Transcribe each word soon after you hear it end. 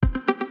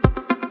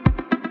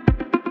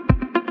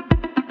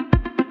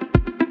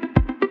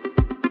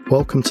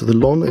Welcome to the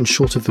long and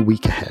short of the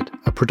week ahead,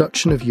 a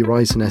production of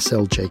Horizon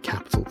SLJ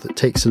Capital that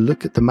takes a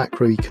look at the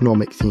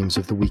macroeconomic themes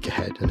of the week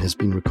ahead and has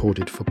been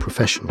recorded for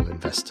professional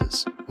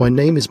investors. My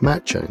name is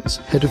Matt Jones,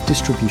 Head of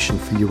Distribution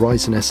for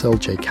Horizon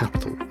SLJ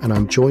Capital, and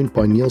I'm joined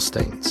by Neil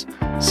Staines,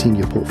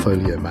 Senior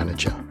Portfolio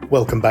Manager.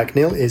 Welcome back,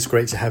 Neil. It's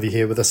great to have you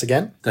here with us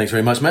again. Thanks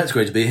very much, Matt. It's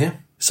great to be here.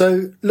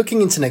 So,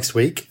 looking into next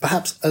week,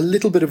 perhaps a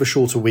little bit of a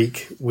shorter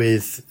week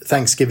with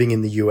Thanksgiving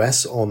in the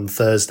US on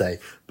Thursday,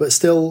 but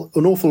still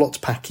an awful lot to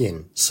pack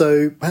in.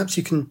 So, perhaps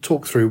you can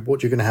talk through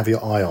what you're going to have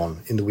your eye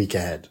on in the week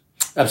ahead.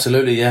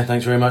 Absolutely, yeah.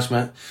 Thanks very much,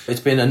 Matt.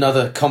 It's been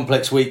another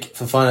complex week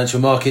for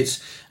financial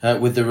markets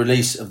with the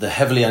release of the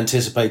heavily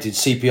anticipated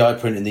CPI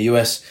print in the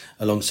US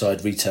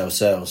alongside retail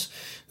sales.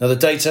 Now, the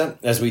data,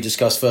 as we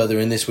discussed further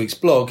in this week's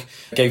blog,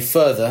 gave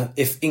further,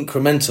 if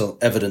incremental,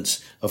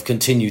 evidence of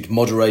continued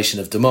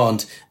moderation of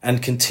demand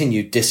and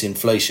continued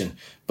disinflation,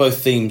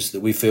 both themes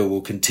that we feel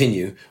will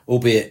continue,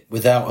 albeit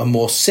without a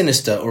more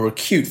sinister or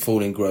acute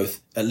fall in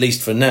growth, at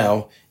least for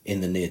now,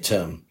 in the near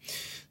term.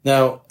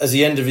 Now, as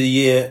the end of the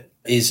year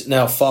is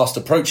now fast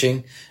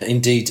approaching,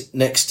 indeed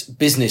next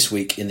business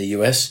week in the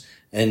US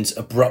ends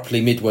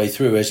abruptly midway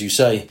through, as you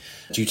say,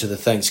 due to the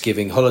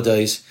Thanksgiving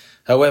holidays.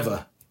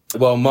 However,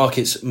 while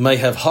markets may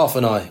have half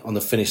an eye on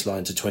the finish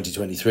line to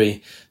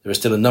 2023, there are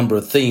still a number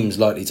of themes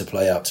likely to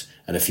play out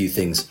and a few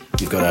things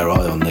we've got our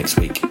eye on next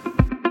week.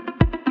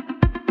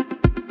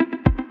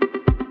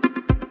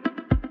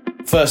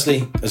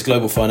 Firstly, as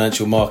global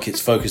financial markets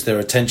focus their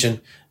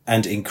attention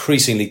and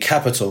increasingly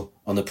capital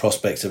on the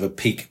prospect of a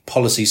peak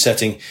policy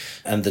setting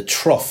and the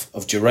trough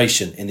of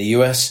duration in the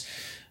US,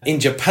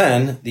 in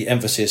Japan, the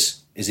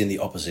emphasis is in the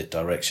opposite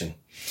direction.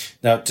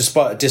 Now,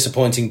 despite a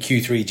disappointing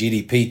Q3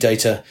 GDP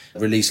data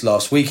released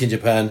last week in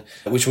Japan,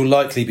 which will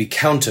likely be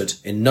countered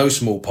in no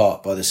small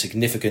part by the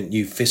significant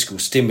new fiscal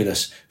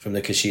stimulus from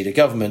the Kishida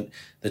government,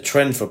 the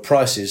trend for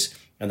prices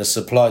and the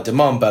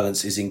supply-demand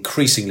balance is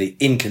increasingly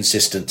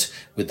inconsistent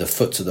with the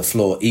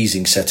foot-to-the-floor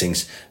easing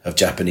settings of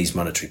Japanese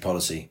monetary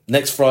policy.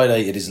 Next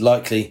Friday, it is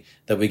likely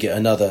that we get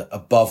another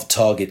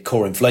above-target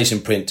core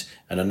inflation print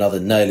and another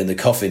nail in the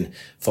coffin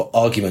for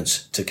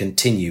arguments to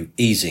continue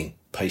easing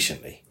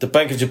patiently. The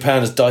Bank of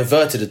Japan has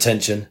diverted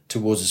attention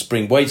towards the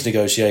spring wage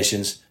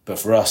negotiations, but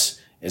for us,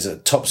 is a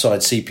topside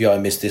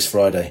CPI miss this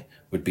Friday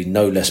would be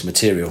no less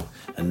material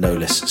and no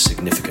less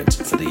significant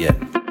for the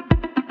yen.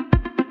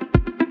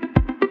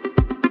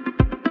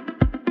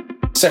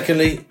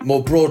 Secondly,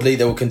 more broadly,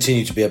 there will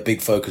continue to be a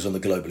big focus on the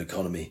global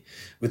economy,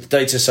 with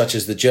data such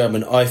as the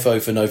German IFO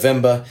for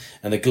November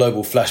and the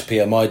global flash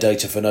PMI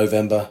data for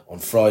November on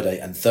Friday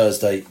and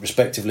Thursday,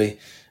 respectively,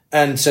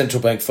 and central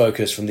bank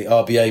focus from the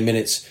RBA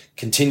minutes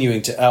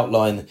continuing to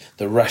outline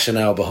the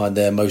rationale behind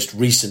their most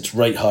recent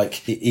rate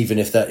hike, even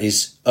if that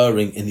is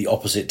erring in the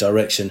opposite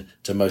direction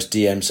to most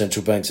DM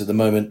central banks at the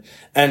moment,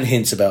 and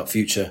hints about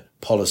future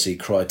policy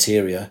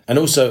criteria, and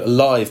also a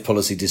live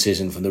policy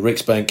decision from the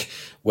Riksbank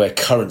where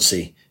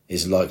currency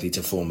is likely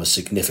to form a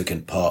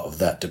significant part of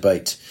that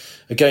debate.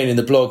 Again, in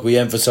the blog, we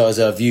emphasise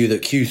our view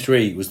that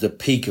Q3 was the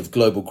peak of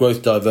global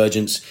growth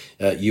divergence,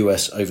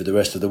 US over the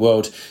rest of the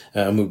world,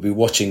 and we'll be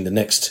watching the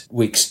next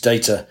week's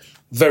data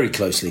very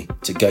closely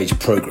to gauge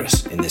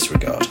progress in this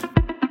regard.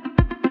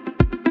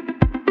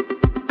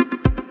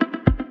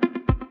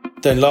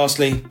 Then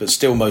lastly, but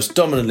still most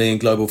dominantly in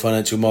global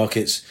financial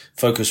markets,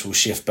 focus will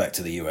shift back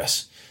to the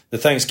US. The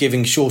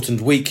Thanksgiving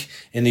shortened week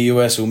in the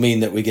US will mean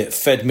that we get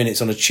Fed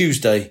minutes on a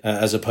Tuesday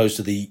as opposed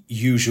to the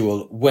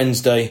usual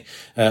Wednesday,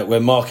 where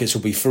markets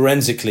will be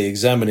forensically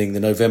examining the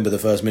November the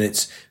 1st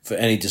minutes for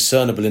any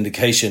discernible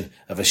indication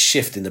of a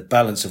shift in the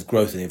balance of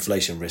growth and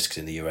inflation risks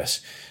in the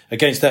US.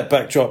 Against that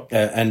backdrop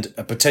and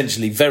a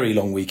potentially very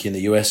long week in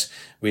the US,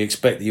 we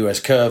expect the US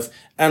curve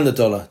and the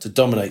dollar to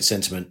dominate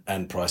sentiment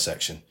and price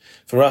action.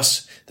 For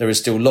us, there is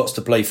still lots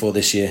to play for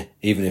this year,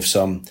 even if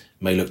some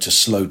may look to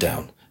slow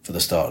down for the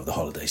start of the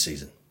holiday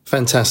season.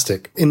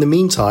 Fantastic. In the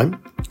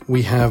meantime,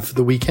 we have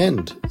the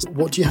weekend.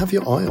 What do you have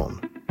your eye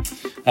on?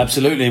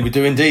 Absolutely, we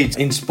do indeed.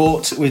 In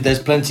sport, there's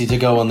plenty to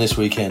go on this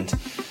weekend.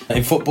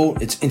 In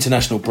football, it's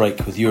international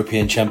break with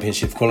European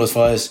Championship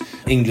qualifiers.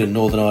 England,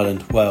 Northern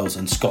Ireland, Wales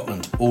and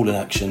Scotland all in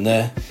action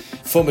there.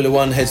 Formula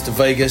One heads to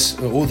Vegas.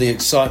 All the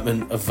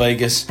excitement of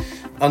Vegas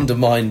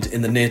undermined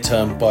in the near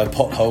term by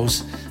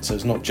potholes, so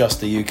it's not just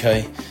the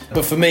UK.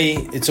 But for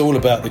me, it's all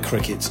about the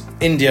cricket.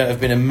 India have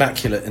been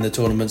immaculate in the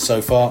tournament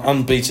so far,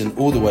 unbeaten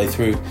all the way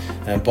through,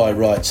 and by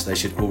rights they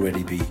should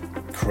already be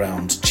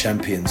crowned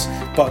champions.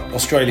 But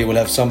Australia will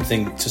have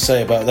something to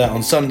say about that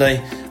on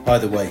Sunday.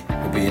 Either way,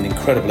 it will be an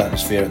incredible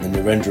atmosphere at the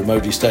Narendra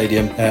Modi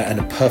Stadium and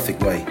a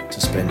perfect way to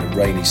spend a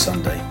rainy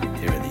Sunday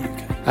here in the UK.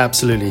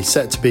 Absolutely,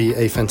 set to be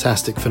a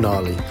fantastic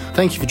finale.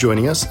 Thank you for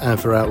joining us and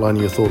for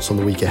outlining your thoughts on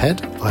the week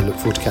ahead. I look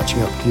forward to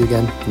catching up with you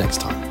again next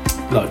time.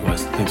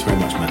 Likewise, thanks very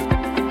much, Matt.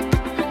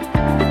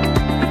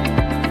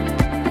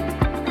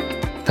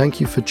 Thank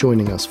you for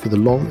joining us for the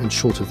long and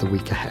short of the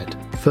week ahead.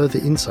 Further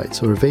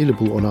insights are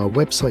available on our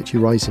website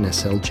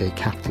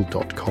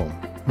horizonSLJcapital.com.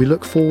 We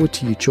look forward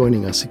to you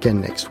joining us again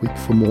next week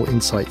for more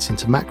insights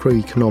into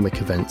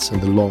macroeconomic events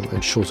and the long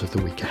and short of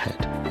the week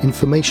ahead.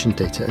 Information,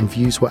 data and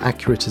views were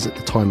accurate as at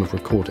the time of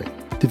recording.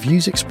 The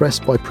views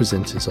expressed by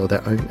presenters are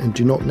their own and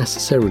do not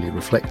necessarily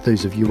reflect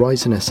those of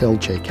Horizon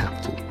SLJ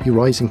Capital,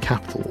 Horizon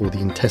Capital or the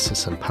Intesa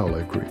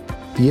Sanpaolo Group.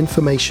 The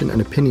information and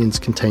opinions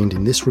contained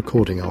in this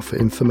recording are for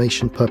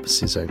information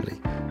purposes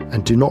only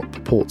and do not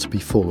purport to be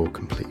full or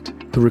complete.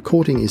 The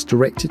recording is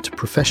directed to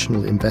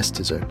professional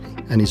investors only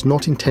and is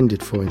not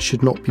intended for and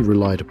should not be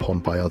relied upon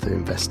by other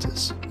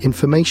investors.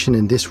 Information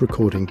in this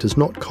recording does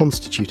not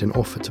constitute an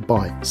offer to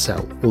buy,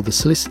 sell, or the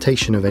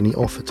solicitation of any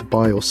offer to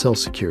buy or sell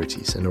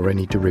securities and or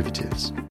any derivatives.